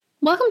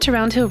Welcome to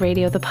Round Hill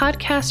Radio, the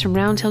podcast from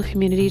Round Hill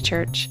Community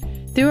Church.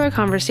 Through our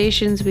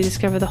conversations, we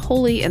discover the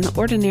holy and the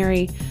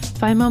ordinary,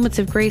 find moments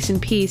of grace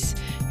and peace,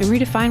 and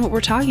redefine what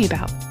we're talking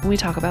about when we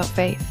talk about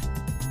faith.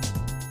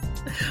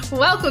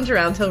 Welcome to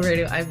Round Hill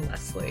Radio. I'm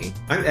Leslie.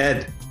 I'm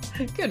Ed.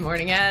 Good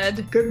morning,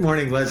 Ed. Good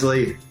morning,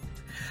 Leslie.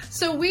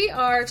 So we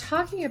are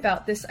talking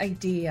about this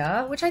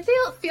idea, which I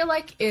feel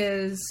like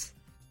is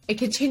a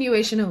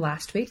continuation of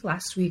last week.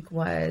 Last week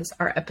was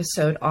our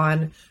episode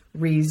on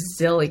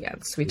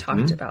resilience. We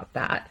talked about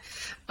that.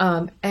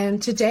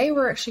 And today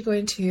we're actually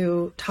going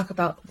to talk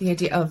about the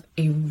idea of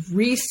a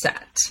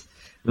reset,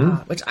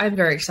 which I'm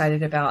very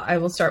excited about. I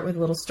will start with a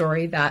little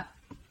story that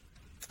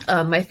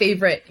my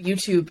favorite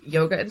YouTube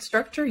yoga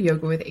instructor,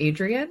 Yoga with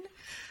Adrienne,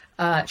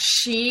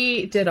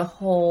 she did a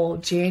whole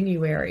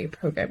January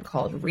program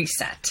called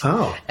Reset.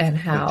 And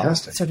how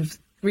fantastic. Sort of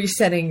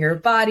resetting your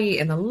body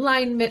and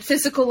alignment,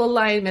 physical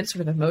alignment, sort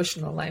of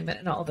emotional alignment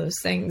and all those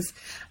things.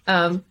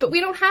 But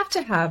we don't have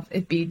to have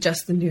it be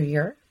just the new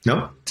year.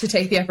 No. To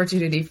take the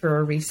opportunity for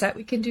a reset.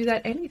 We can do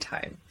that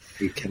anytime.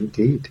 We can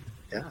indeed.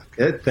 Yeah,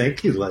 good.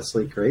 Thank you,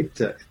 Leslie. Great.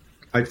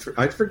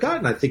 I'd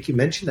forgotten. I think you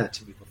mentioned that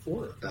to me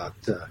before about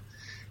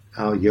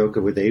how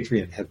Yoga with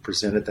Adrienne had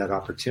presented that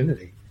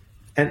opportunity.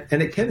 And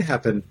it can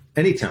happen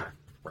anytime,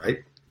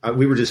 right?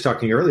 We were just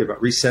talking earlier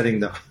about resetting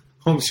the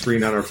home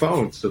screen on our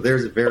phone. So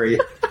there's a very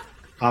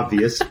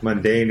obvious,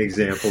 mundane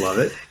example of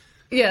it.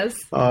 Yes.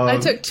 I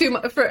took too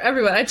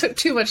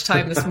much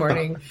time this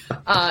morning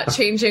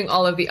changing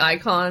all of the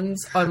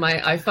icons on my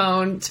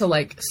iPhone to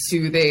like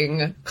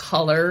soothing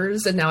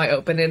colors. And now I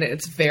open it and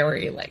it's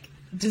very like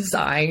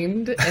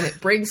designed and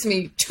it brings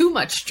me too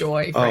much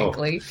joy,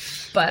 frankly,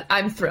 but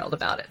I'm thrilled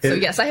about it. So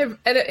yes, I have,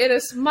 in a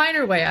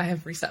minor way, I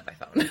have reset my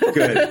phone.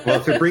 Good.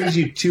 Well, if it brings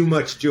you too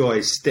much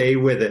joy, stay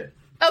with it.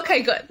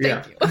 Okay, good.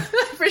 Thank you. I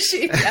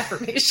appreciate the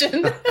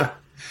affirmation.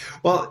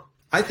 Well,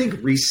 I think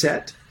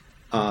reset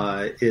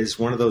is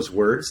one of those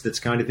words that's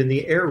kind of in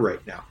the air right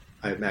now.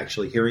 I'm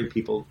actually hearing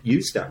people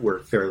use that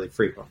word fairly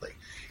frequently.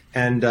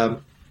 And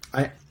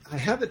I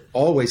haven't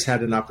always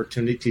had an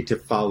opportunity to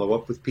follow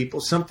up with people.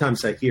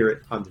 Sometimes I hear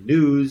it on the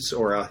news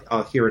or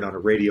I'll hear it on a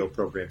radio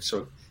program,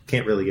 so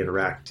can't really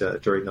interact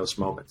during those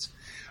moments.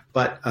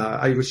 But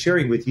I was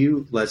sharing with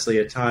you, Leslie,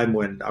 a time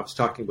when I was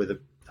talking with a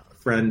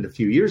friend a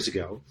few years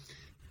ago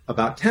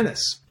about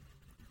tennis.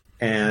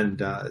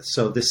 And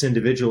so this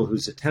individual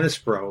who's a tennis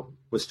pro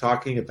was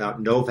talking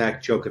about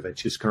Novak Djokovic,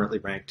 who's currently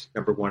ranked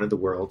number one in the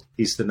world.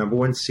 He's the number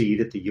one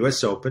seed at the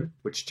U.S. Open,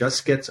 which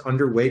just gets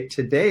underway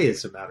today,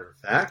 as a matter of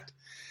fact.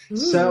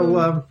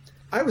 So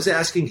I was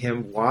asking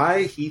him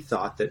why he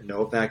thought that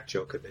Novak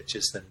Djokovic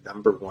is the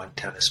number one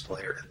tennis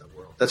player in the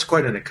world. That's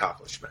quite an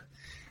accomplishment.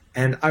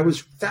 And I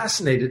was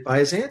fascinated by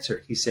his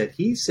answer. He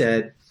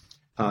said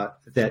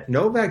that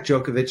Novak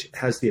Djokovic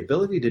has the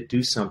ability to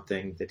do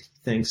something that he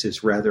thinks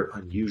is rather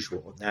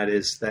unusual, and that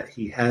is that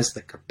he has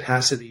the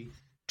capacity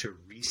to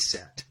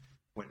reset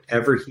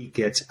whenever he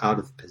gets out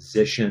of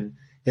position.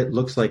 It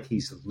looks like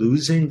he's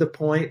losing the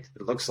point.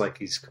 It looks like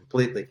he's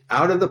completely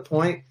out of the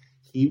point.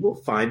 He will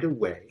find a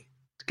way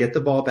to get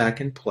the ball back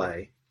in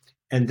play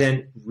and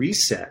then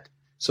reset.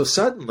 So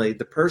suddenly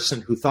the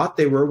person who thought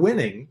they were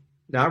winning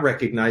now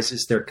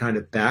recognizes they're kind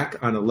of back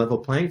on a level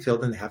playing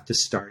field and have to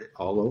start it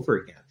all over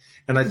again.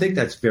 And I think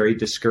that's very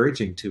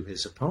discouraging to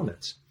his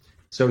opponents.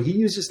 So he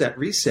uses that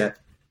reset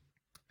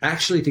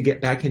actually to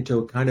get back into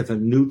a kind of a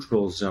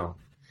neutral zone.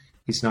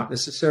 He's not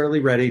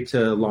necessarily ready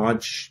to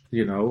launch,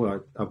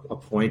 a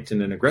point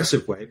in an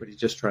aggressive way, but he's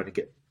just trying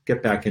to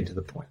get back into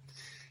the point.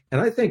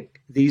 And I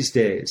think these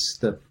days,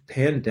 the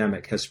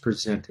pandemic has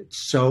presented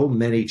so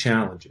many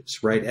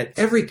challenges, right, at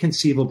every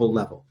conceivable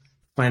level,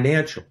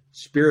 financial,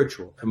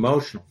 spiritual,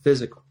 emotional,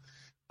 physical,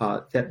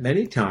 that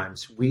many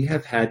times we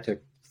have had to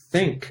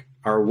think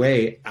our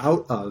way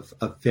out of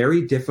a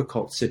very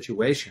difficult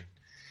situation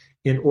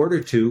in order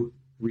to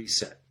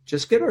reset.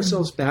 Just get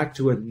ourselves back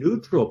to a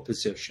neutral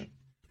position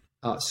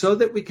so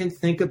that we can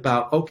think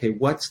about, okay,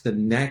 what's the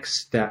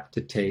next step to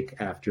take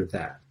after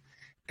that?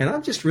 And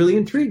I'm just really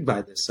intrigued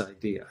by this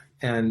idea.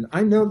 And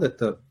I know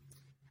that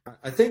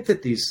I think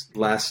that these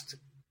last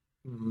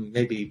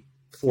maybe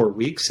 4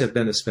 weeks have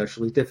been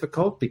especially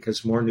difficult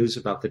because more news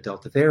about the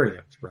Delta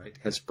variant, right,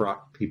 has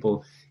brought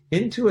people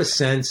into a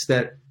sense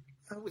that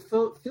it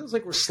feels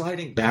like we're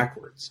sliding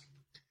backwards.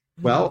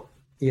 Well,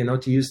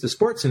 to use the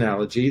sports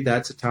analogy,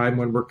 that's a time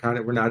when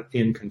we're not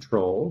in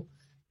control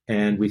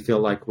and we feel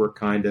like we're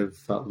kind of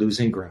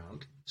losing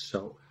ground.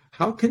 So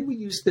how can we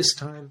use this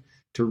time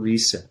to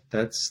reset?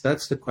 That's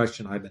the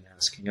question I've been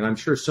asking. And I'm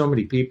sure so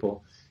many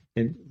people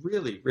in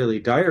really, really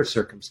dire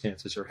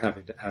circumstances are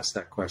having to ask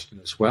that question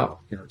as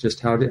well. Just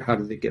how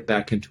do they get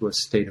back into a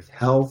state of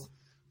health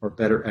or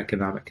better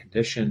economic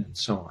condition and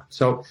so on.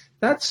 So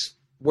that's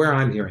where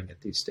I'm hearing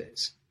it these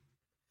days.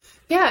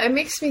 Yeah, it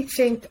makes me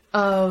think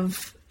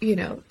of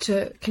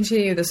to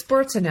continue the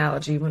sports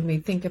analogy, when we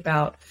think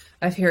about,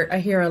 I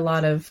hear a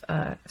lot of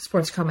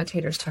sports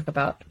commentators talk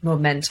about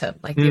momentum,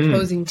 like the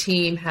opposing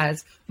team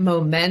has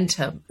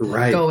momentum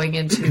going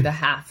into the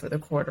half or the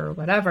quarter or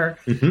whatever,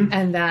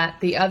 and that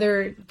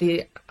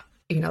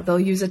they'll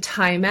use a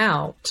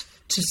timeout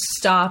to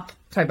stop.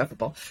 Sorry about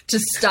football. To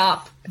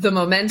stop the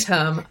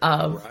momentum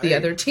of the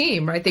other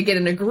team, right? They get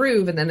in a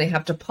groove and then they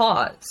have to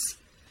pause,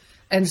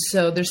 and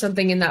so there's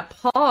something in that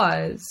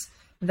pause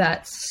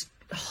that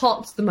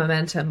halts the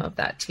momentum of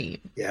that team.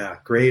 Yeah,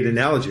 great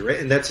analogy, right?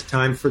 And that's a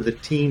time for the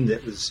team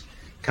that was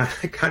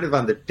kind of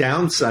on the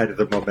downside of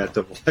the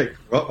momentum, like,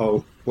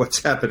 uh-oh,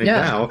 what's happening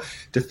now?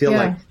 To feel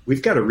like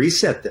we've got to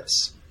reset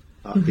this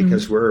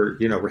because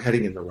we're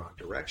heading in the wrong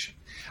direction.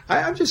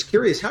 I'm just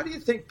curious, how do you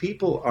think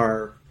people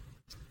are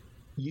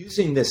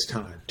using this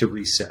time to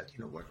reset?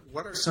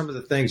 What are some of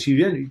the things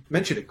you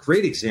mentioned? A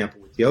great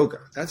example with yoga.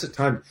 That's a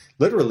time,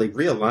 literally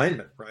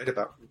realignment, right?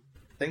 About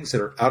things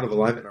that are out of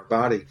alignment in our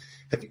body.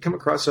 Have you come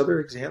across other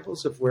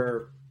examples of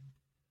where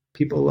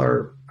people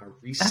are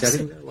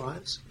resetting their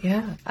lives?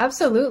 Yeah,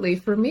 absolutely.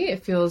 For me,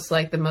 it feels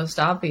like the most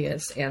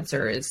obvious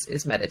answer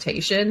is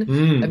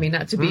meditation. I mean,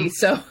 not to be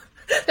so,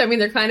 I mean,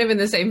 they're kind of in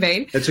the same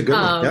vein. It's a good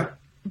one, yeah.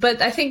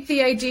 But I think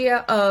the idea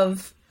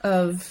of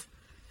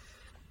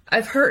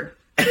I've heard,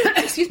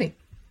 excuse me,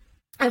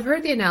 I've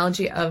heard the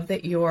analogy of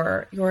that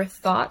your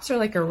thoughts are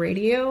like a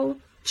radio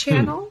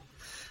channel.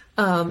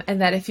 And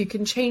that if you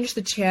can change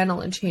the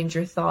channel and change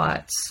your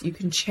thoughts, you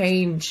can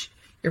change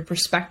your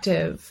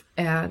perspective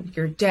and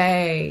your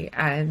day,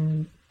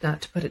 and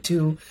not to put it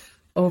too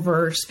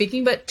over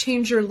speaking, but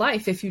change your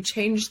life if you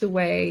change the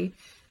way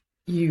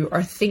you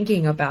are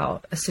thinking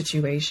about a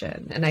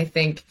situation. And I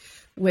think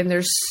when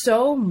there's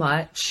so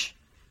much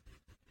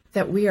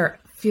that we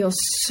feel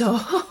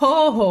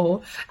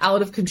so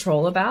out of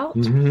control about,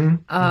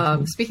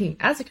 speaking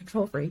as a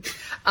control freak,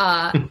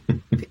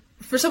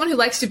 for someone who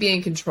likes to be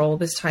in control,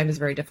 this time is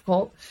very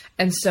difficult.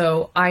 And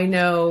so I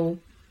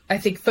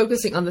think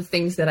focusing on the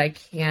things that I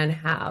can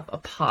have a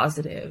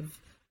positive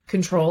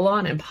control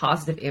on and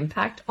positive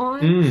impact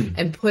on,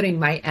 and putting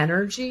my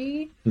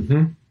energy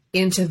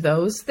into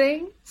those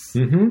things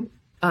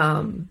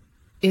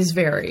is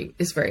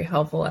very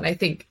helpful. And I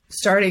think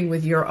starting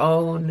with your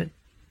own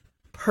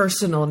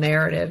personal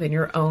narrative and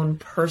your own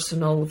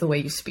personal, the way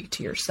you speak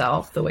to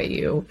yourself, the way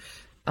you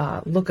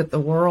look at the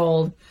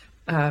world,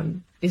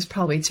 is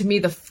probably, to me,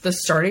 the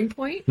starting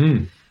point.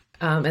 And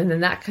then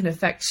that can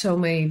affect so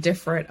many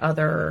different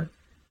other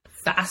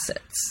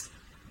facets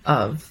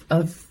of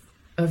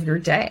your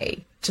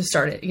day to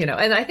start it,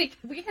 And I think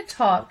we had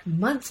talked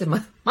months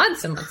and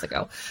months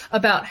ago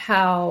about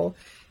how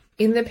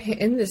in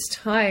this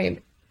time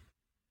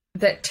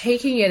that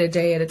taking it a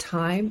day at a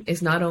time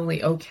is not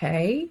only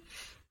okay,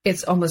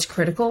 it's almost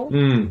critical.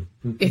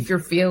 If you're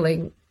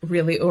feeling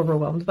really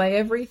overwhelmed by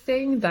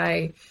everything,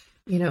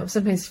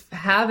 sometimes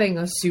having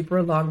a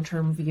super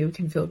long-term view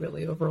can feel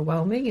really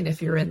overwhelming. And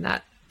if you're in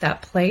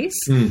that place,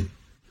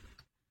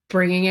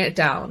 bringing it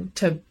down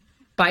to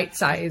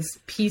bite-sized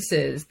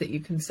pieces that you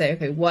can say,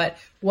 okay,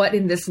 what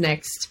in this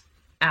next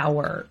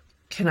hour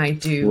can I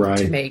do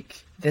to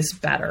make this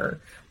better?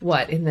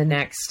 What in the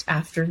next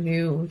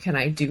afternoon can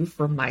I do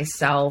for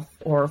myself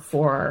or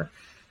for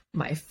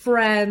my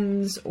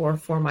friends or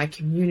for my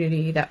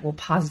community that will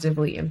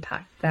positively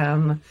impact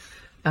them?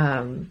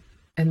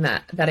 And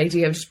that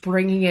idea of just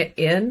bringing it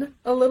in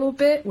a little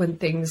bit when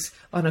things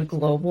on a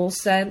global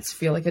sense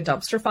feel like a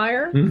dumpster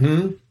fire,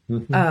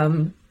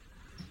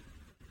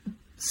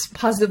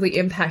 positively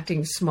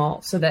impacting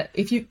small, so that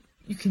if you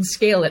can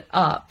scale it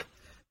up.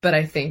 But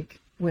I think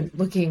when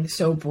looking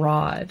so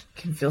broad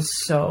can feel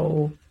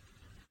so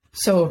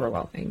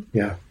overwhelming.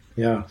 Yeah.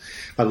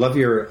 I love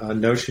your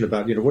notion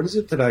about, what is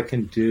it that I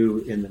can do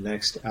in the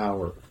next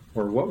hour,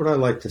 or what would I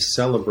like to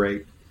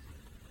celebrate,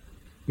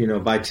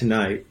 by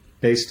tonight,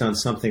 based on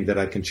something that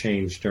I can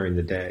change during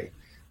the day.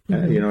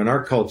 In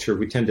our culture,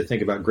 we tend to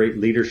think about great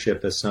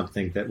leadership as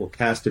something that will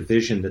cast a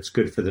vision that's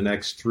good for the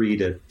next 3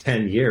 to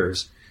 10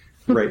 years.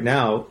 Right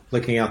now,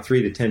 looking out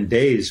 3 to 10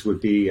 days would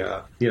be,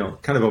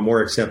 kind of a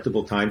more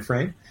acceptable time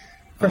frame.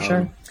 For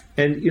sure.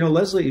 And,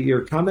 Leslie,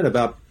 your comment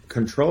about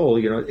control,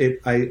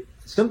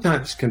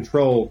 sometimes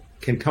control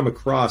can come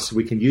across,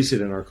 we can use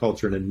it in our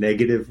culture in a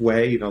negative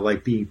way,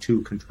 like being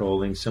too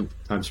controlling.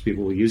 Sometimes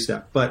people will use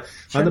that. But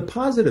on the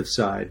positive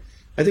side,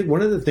 I think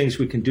one of the things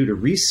we can do to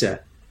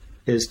reset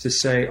is to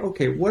say,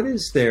 okay, what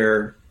is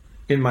there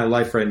in my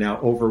life right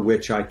now over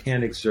which I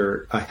can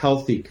exert a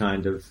healthy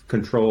kind of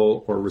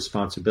control or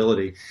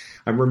responsibility?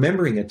 I'm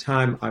remembering a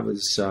time I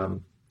was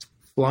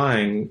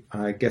flying,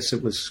 I guess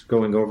it was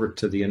going over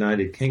to the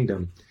United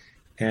Kingdom,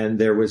 and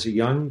there was a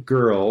young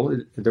girl,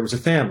 there was a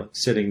family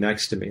sitting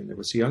next to me, and there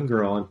was a young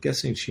girl, I'm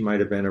guessing she might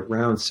have been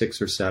around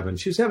 6 or 7.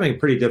 She was having a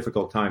pretty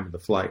difficult time with the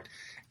flight.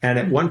 And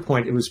at one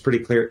point, it was pretty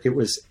clear it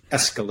was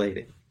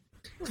escalating.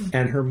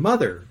 And her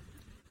mother,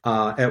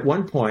 at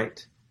one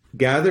point,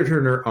 gathered her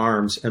in her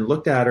arms and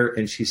looked at her,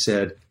 and she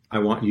said, I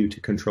want you to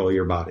control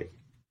your body.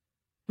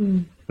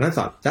 And I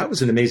thought, that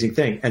was an amazing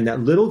thing. And that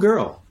little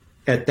girl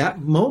at that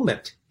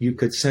moment, you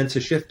could sense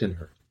a shift in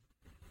her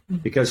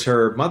because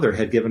her mother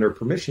had given her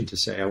permission to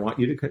say, I want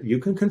you to, you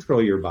can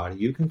control your body.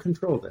 You can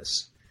control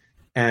this.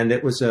 And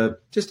it was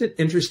just an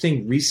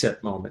interesting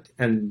reset moment.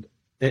 And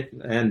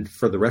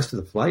for the rest of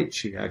the flight,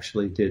 she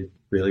actually did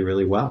really,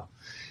 really well.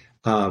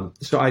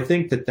 So I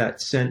think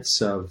that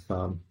sense of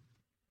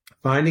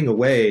finding a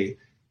way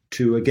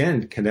to,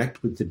 again,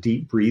 connect with the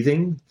deep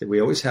breathing, that we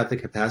always have the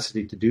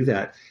capacity to do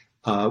that,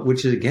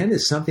 which is, again,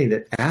 is something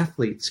that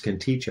athletes can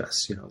teach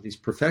us. You know, these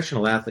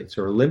professional athletes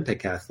or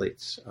Olympic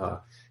athletes,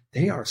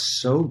 they are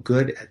so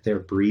good at their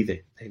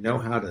breathing. They know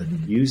how to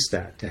use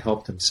that to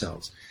help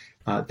themselves.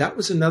 That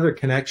was another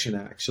connection,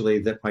 actually,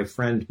 that my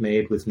friend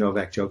made with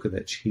Novak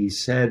Djokovic. He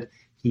said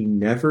he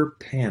never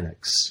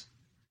panics,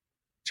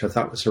 which I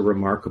thought was a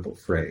remarkable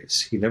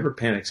phrase. He never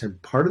panics.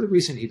 And part of the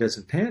reason he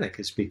doesn't panic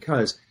is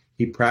because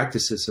he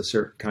practices a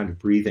certain kind of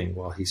breathing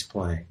while he's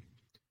playing.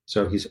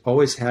 So he's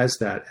always has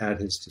that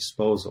at his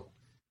disposal.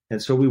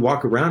 And so we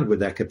walk around with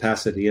that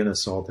capacity in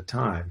us all the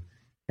time.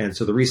 And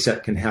so the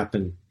reset can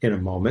happen in a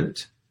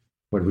moment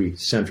when we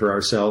center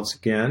ourselves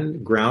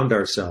again, ground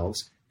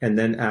ourselves, and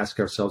then ask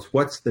ourselves,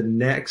 what's the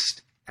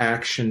next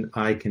action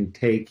I can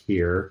take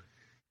here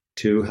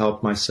to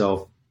help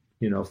myself,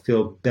 you know,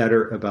 feel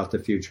better about the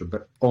future,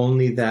 but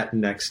only that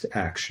next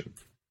action.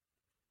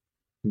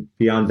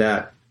 Beyond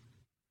that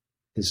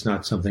is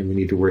not something we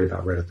need to worry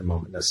about right at the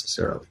moment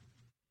necessarily.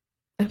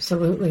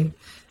 Absolutely.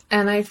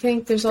 And I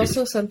think there's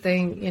also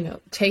something, you know,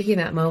 taking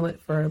that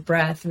moment for a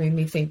breath made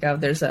me think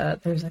of, there's I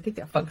think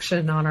a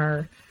function on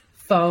our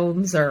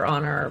phones or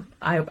on our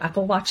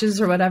Apple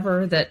Watches or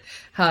whatever that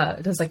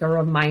does like a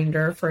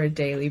reminder for a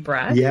daily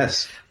breath.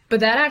 Yes. But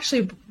that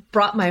actually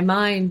brought my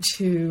mind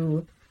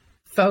to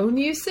phone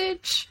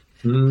usage.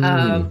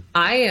 I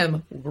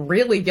am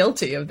really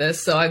guilty of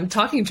this, so I'm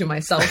talking to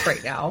myself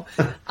right now.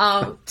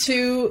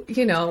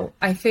 You know,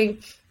 I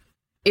think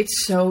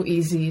it's so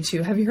easy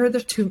to, have you heard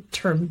the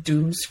term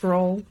doom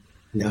scroll?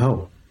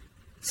 No.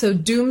 So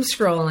doom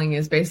scrolling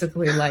is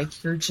basically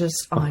like you're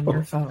just on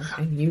your phone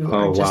and you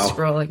are just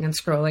scrolling and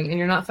scrolling and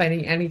you're not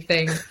finding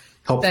anything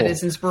helpful that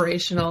is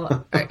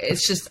inspirational.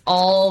 It's just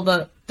all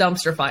the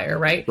dumpster fire,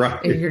 right?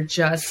 Right. And you're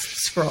just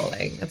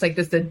scrolling. It's like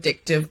this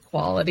addictive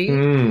quality.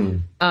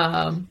 And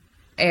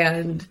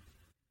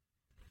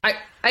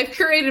I've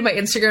curated my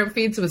Instagram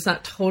feed so it's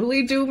not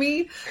totally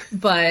doomy,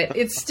 but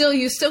it's still,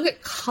 you still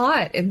get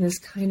caught in this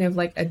kind of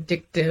like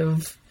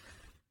addictive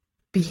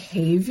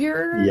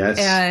behavior. Yes.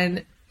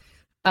 And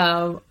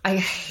I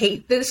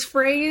hate this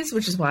phrase,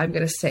 which is why I'm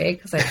going to say,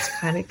 because it's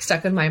kind of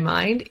stuck in my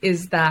mind,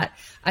 is that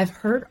I've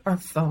heard our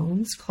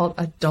phones called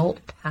adult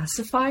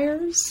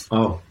pacifiers.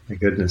 Oh, my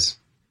goodness.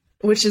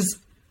 Which is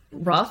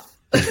rough.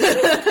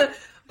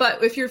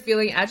 But if you're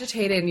feeling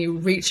agitated and you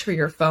reach for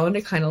your phone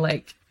to kind of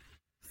like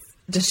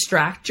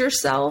distract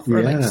yourself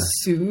or like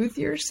soothe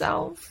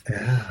yourself.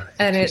 Yeah.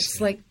 And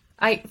it's like,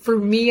 for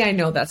me, I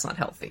know that's not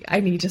healthy. I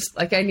need to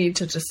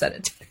just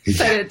set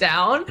it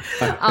down.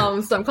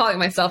 So I'm calling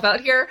myself out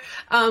here.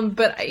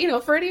 But you know,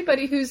 for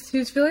anybody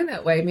who's feeling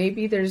that way,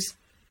 maybe there's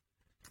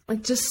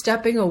like just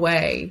stepping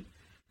away,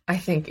 I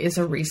think is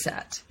a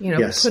reset, you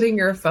know, putting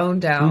your phone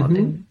down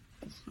and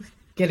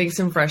getting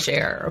some fresh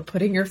air, or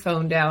putting your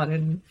phone down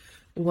and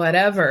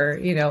whatever,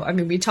 you know. I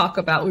mean, we were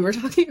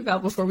talking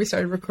about before we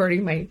started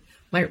recording, I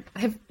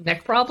have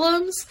neck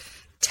problems.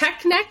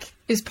 Tech neck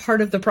is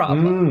part of the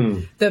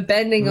problem. The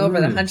bending over,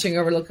 the hunching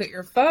over, look at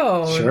your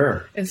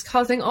phone is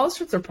causing all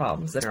sorts of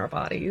problems in our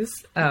bodies.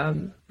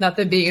 Not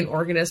that being an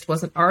organist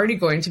wasn't already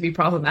going to be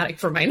problematic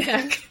for my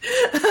neck.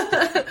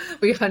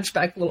 We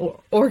hunchback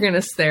little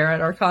organists there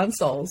at our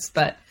consoles.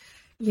 But,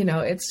 you know,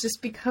 it's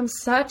just become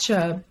such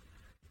a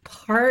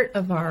part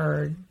of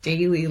our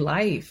daily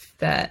life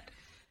that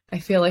I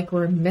feel like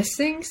we're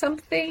missing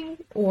something,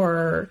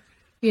 or,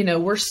 you know,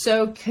 we're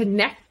so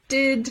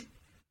connected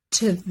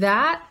to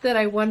that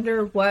I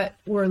wonder what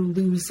we're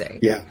losing.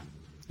 Yeah.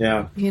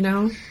 Yeah. You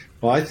know?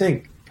 Well, I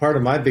think part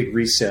of my big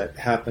reset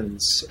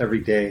happens every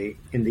day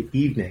in the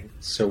evening.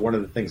 So one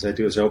of the things I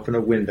do is open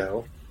a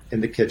window in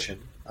the kitchen.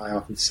 I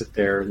often sit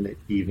there in the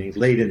evening,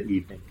 late in the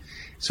evening.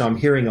 So I'm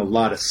hearing a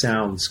lot of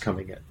sounds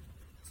coming in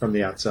from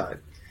the outside.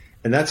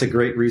 And that's a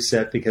great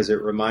reset because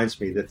it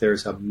reminds me that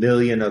there's a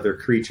million other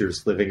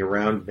creatures living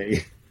around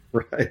me,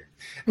 right?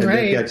 And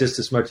they've got just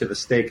as much of a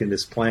stake in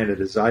this planet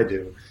as I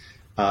do.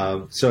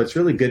 So it's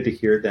really good to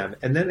hear them.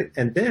 And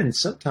then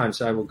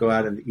sometimes I will go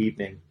out in the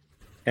evening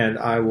and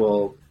I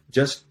will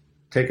just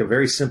take a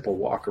very simple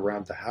walk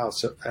around the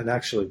house and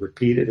actually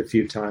repeat it a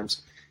few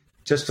times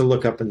just to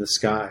look up in the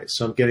sky.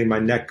 So I'm getting my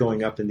neck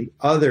going up in the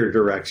other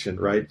direction,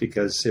 right?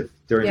 Because if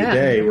during the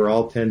day we're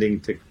all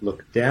tending to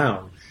look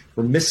down,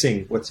 we're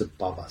missing what's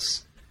above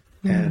us.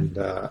 And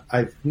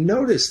I've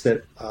noticed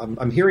that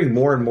I'm hearing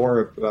more and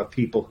more about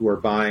people who are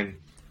buying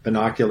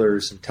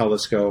binoculars and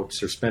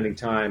telescopes or spending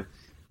time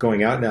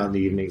going out now in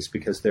the evenings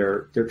because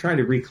they're trying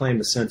to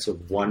reclaim a sense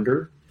of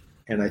wonder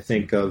and I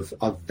think of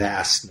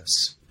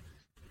vastness.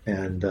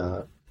 And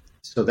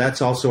so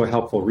that's also a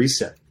helpful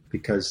reset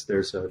because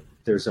there's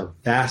a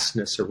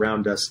vastness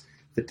around us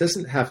it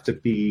doesn't have to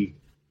be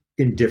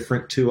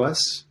indifferent to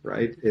us,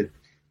 right?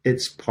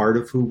 It's part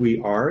of who we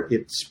are.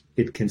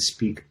 It can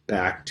speak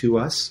back to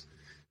us,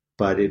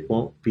 but it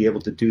won't be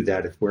able to do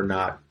that if we're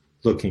not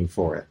looking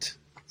for it.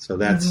 So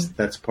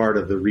that's part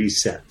of the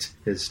reset,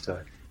 is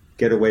to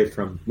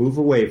move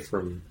away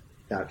from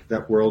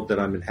that world that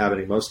I'm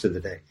inhabiting most of the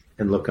day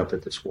and look up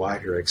at this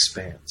wider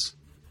expanse.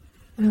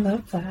 I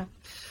love that.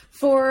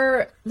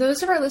 For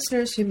those of our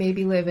listeners who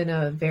maybe live in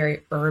a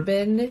very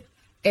urban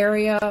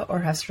area or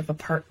have sort of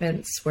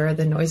apartments where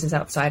the noises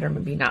outside are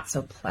maybe not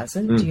so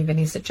pleasant, do you have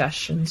any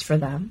suggestions for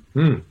them?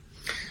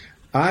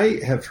 I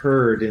have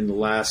heard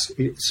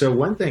so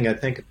one thing I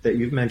think that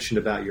you've mentioned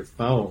about your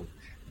phone,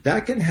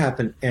 that can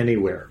happen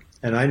anywhere.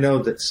 And I know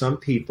that some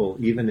people,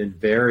 even in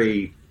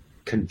very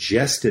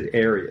congested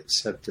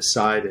areas, have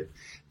decided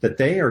that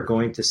they are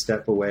going to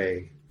step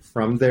away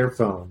from their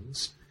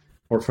phones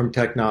or from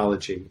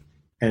technology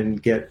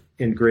and get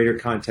in greater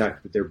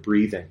contact with their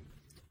breathing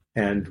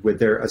and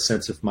with a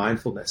sense of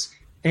mindfulness.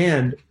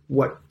 And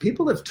what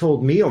people have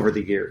told me over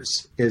the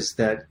years is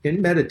that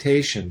in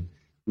meditation,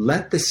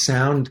 let the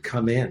sound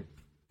come in.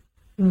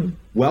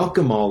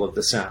 Welcome all of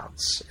the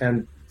sounds.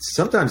 And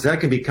sometimes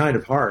that can be kind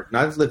of hard. And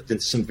I've lived in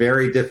some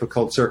very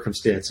difficult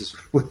circumstances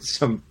with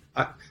some,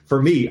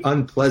 for me,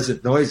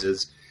 unpleasant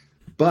noises.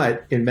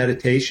 But in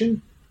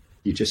meditation,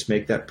 you just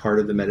make that part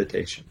of the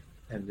meditation.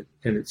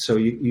 So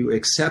you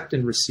accept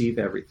and receive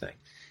everything.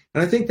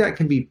 And I think that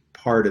can be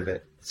part of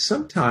it.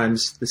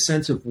 Sometimes the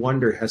sense of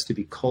wonder has to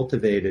be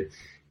cultivated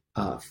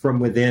from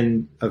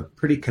within a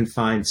pretty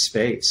confined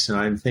space. And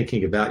I'm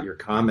thinking about your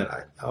comment.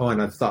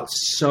 And I've thought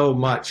so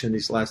much in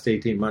these last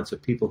 18 months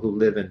of people who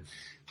live in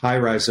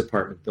high-rise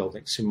apartment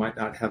buildings who might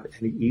not have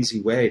any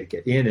easy way to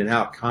get in and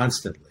out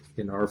constantly,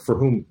 or for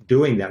whom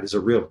doing that is a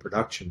real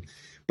production.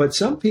 But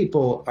some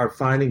people are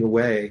finding a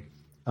way,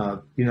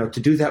 to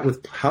do that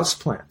with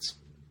houseplants.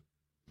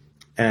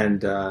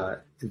 And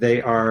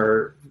they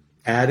are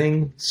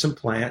adding some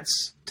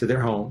plants to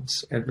their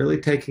homes and really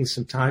taking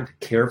some time to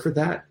care for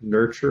that,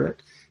 nurture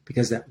it,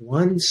 because that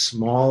one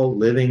small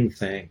living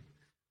thing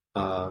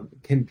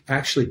can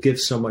actually give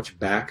so much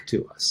back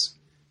to us.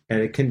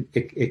 And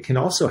it can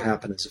also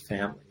happen as a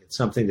family. It's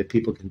something that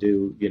people can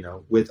do,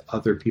 with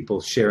other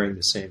people sharing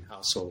the same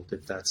household,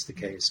 if that's the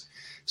case.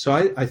 So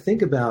I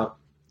think about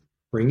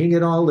bringing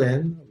it all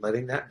in,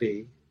 letting that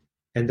be,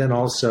 and then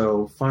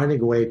also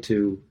finding a way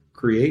to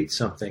create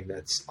something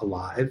that's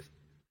alive,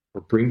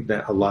 or bring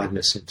that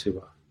aliveness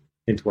into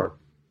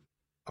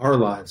our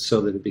lives so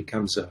that it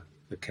becomes a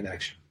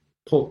connection,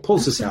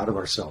 pulls us out of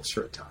ourselves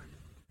for a time.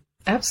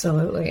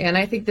 Absolutely. And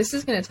I think this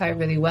is going to tie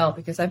really well,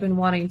 because I've been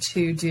wanting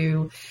to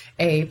do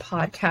a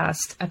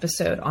podcast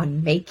episode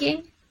on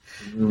making.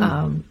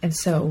 And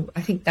so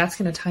I think that's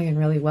going to tie in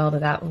really well to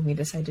that when we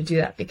decide to do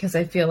that, because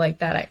I feel like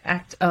that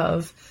act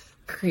of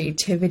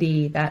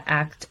creativity, that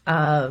act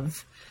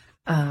of,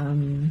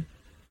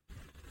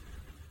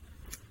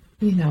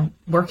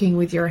 working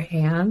with your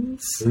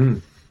hands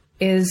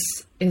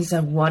is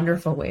a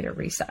wonderful way to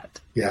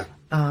reset.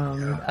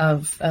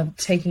 Of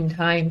taking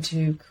time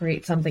to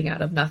create something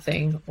out of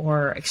nothing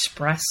or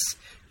express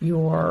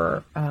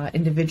your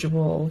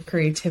individual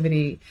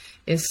creativity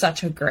is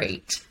such a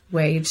great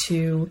way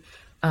to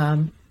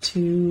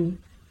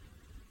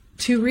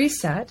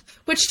reset,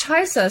 which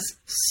ties us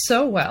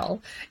so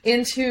well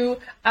into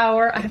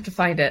I have to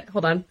find it.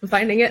 Hold on. I'm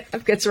finding it.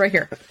 It's right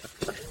here.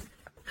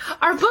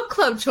 Our book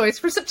club choice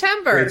for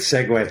September. Great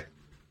segue.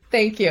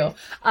 Thank you.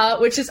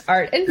 Which is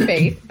Art and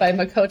Faith by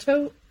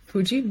Makoto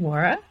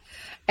Fujimura.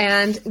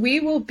 And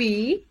we will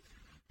be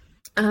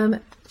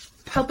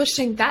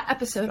publishing that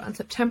episode on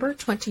September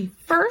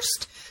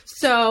 21st.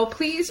 So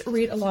please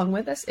read along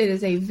with us. It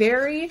is a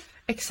very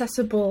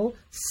accessible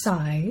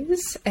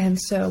size. And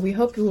so we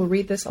hope you will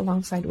read this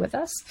alongside with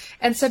us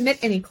and submit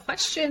any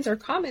questions or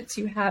comments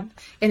you have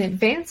in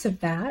advance of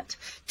that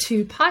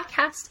to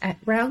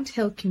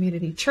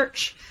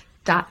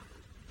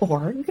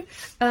podcast@roundhillcommunitychurch.org.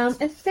 And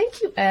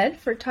thank you, Ed,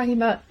 for talking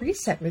about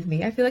reset with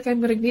me. I feel like I'm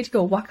going to need to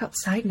go walk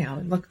outside now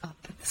and look up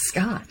at the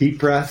sky. Deep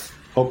breath,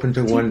 open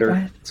to wonder.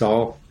 Breath. It's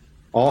all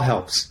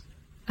helps.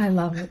 I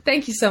love it.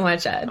 Thank you so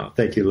much, Ed. Oh,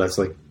 thank you,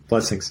 Leslie.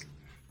 Blessings.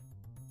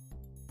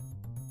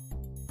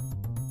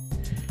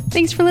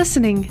 Thanks for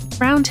listening.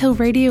 Round Hill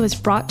Radio is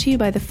brought to you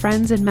by the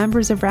friends and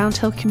members of Round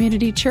Hill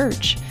Community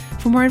Church.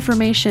 For more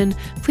information,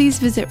 please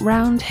visit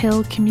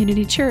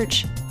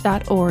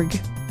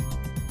roundhillcommunitychurch.org.